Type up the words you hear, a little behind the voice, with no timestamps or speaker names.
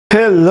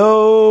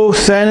Hello,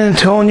 San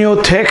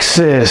Antonio,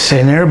 Texas,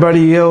 and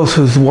everybody else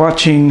who's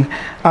watching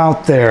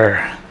out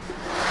there.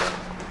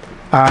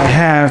 I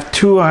have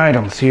two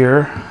items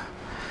here.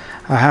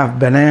 I have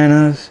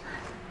bananas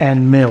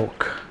and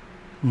milk.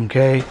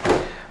 Okay,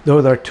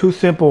 those are two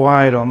simple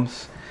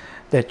items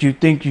that you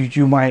think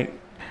you might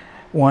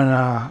want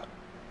to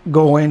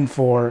go in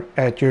for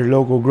at your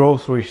local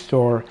grocery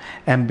store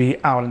and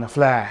be out in a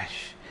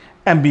flash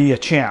and be a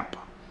champ.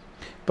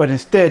 But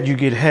instead you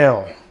get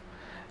hell.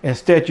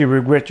 Instead, you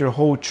regret your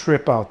whole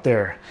trip out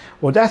there.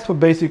 Well, that's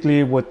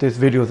basically what this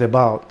video is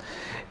about,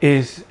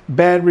 is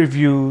bad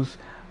reviews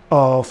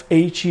of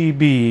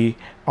H.E.B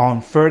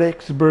on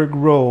Fredricksburg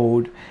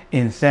Road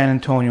in San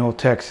Antonio,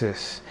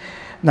 Texas.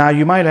 Now,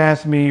 you might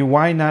ask me,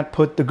 why not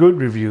put the good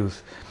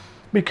reviews?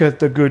 Because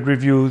the good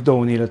reviews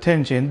don't need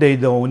attention. They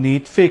don't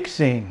need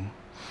fixing.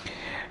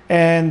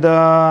 And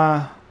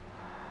let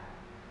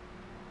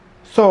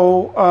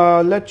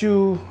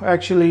you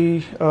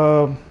actually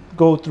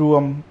go through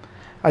them.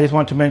 I just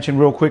want to mention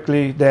real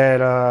quickly that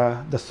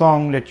the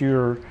song that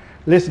you're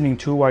listening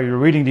to while you're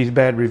reading these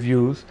bad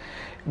reviews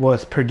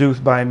was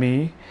produced by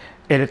me,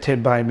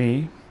 edited by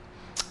me,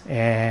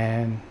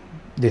 and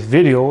this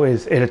video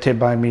is edited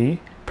by me,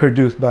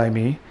 produced by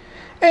me.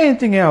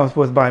 Anything else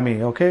was by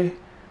me, okay?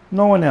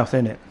 No one else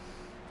in it.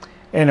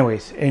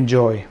 Anyways,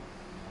 enjoy.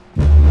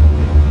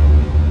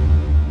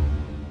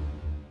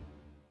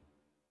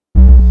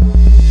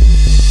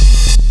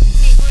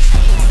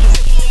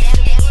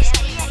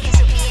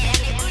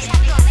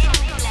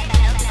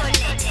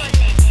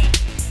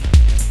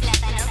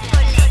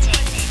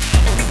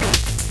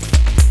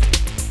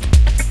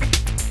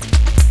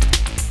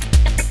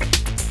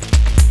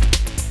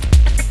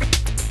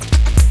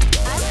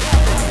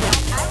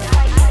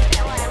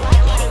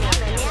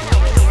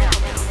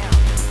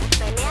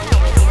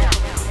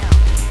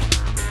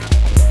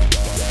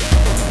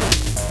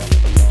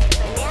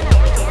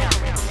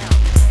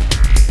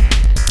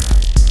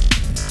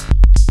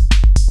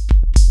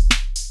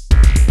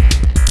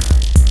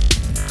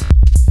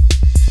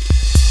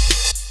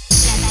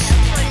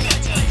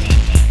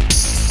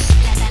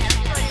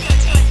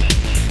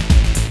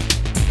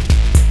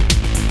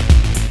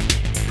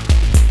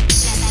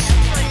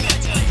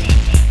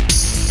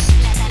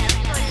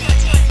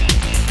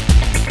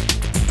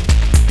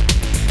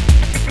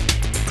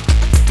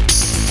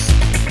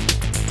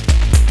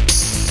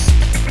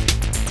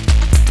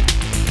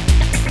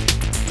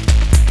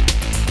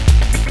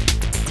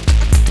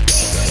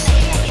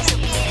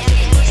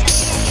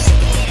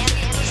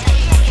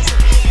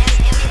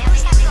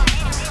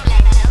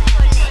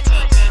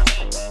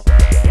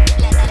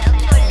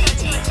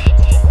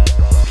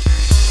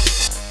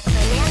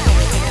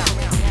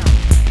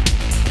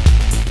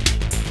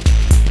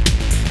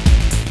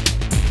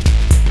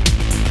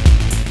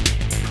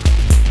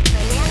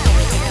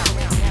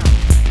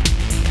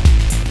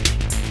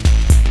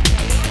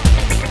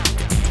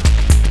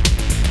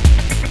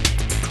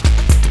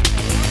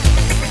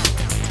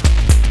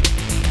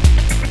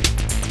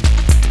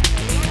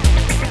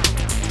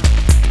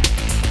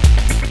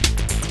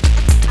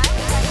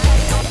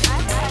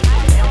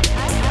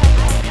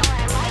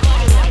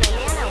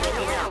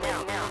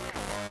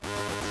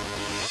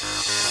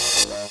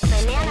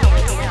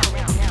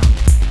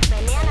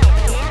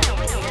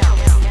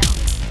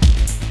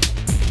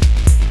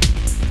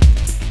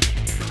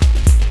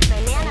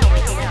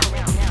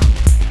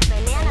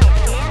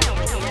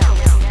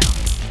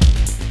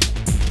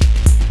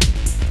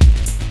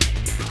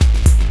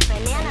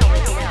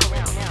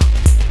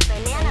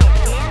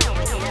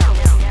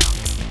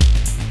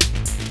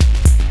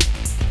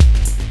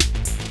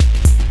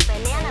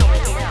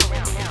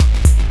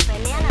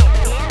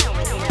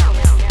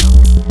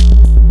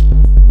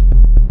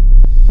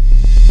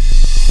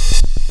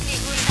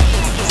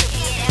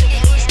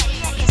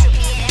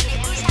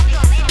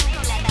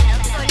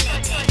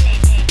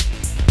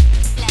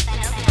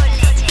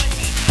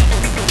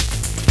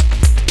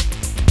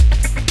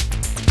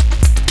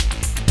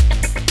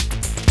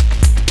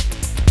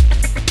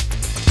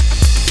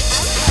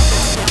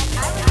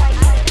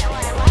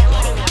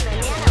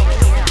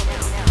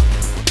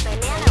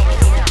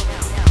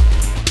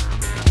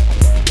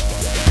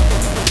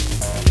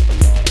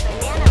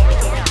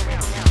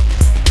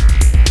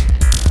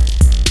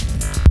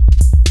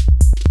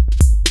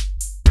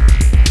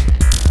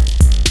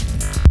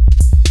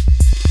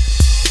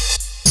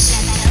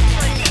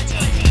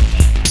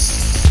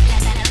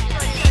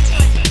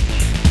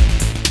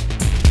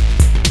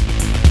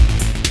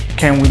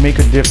 Can we make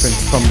a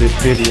difference from this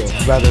video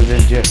rather than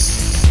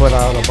just put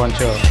out a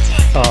bunch of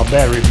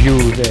bad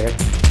reviews that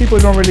people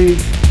don't read?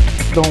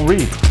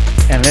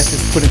 And let's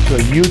just put it to a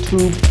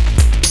YouTube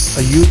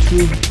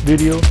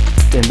video,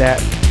 then that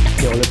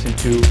they'll listen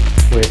to,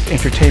 with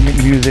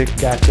entertainment music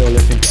that they'll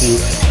listen to.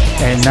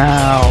 And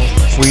now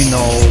we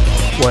know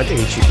what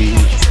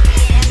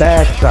H.E.B's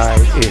bad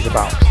side is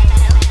about.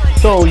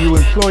 So you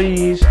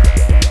employees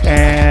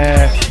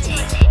and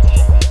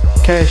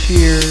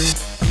cashiers,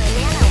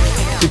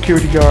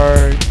 security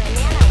guards,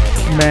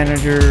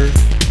 managers,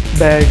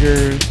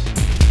 baggers,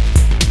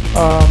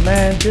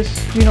 man, just,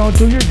 do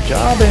your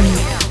job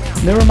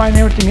and never mind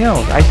everything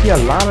else. I see a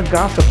lot of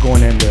gossip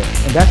going in there,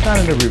 and that's not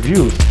in the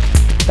reviews.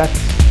 That's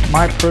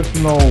my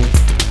personal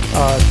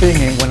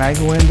thing. And when I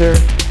go in there,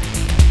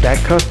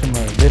 that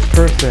customer, this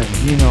person,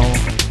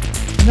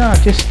 no,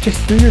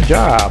 just do your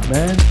job,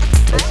 man.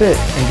 That's it,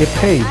 and get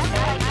paid.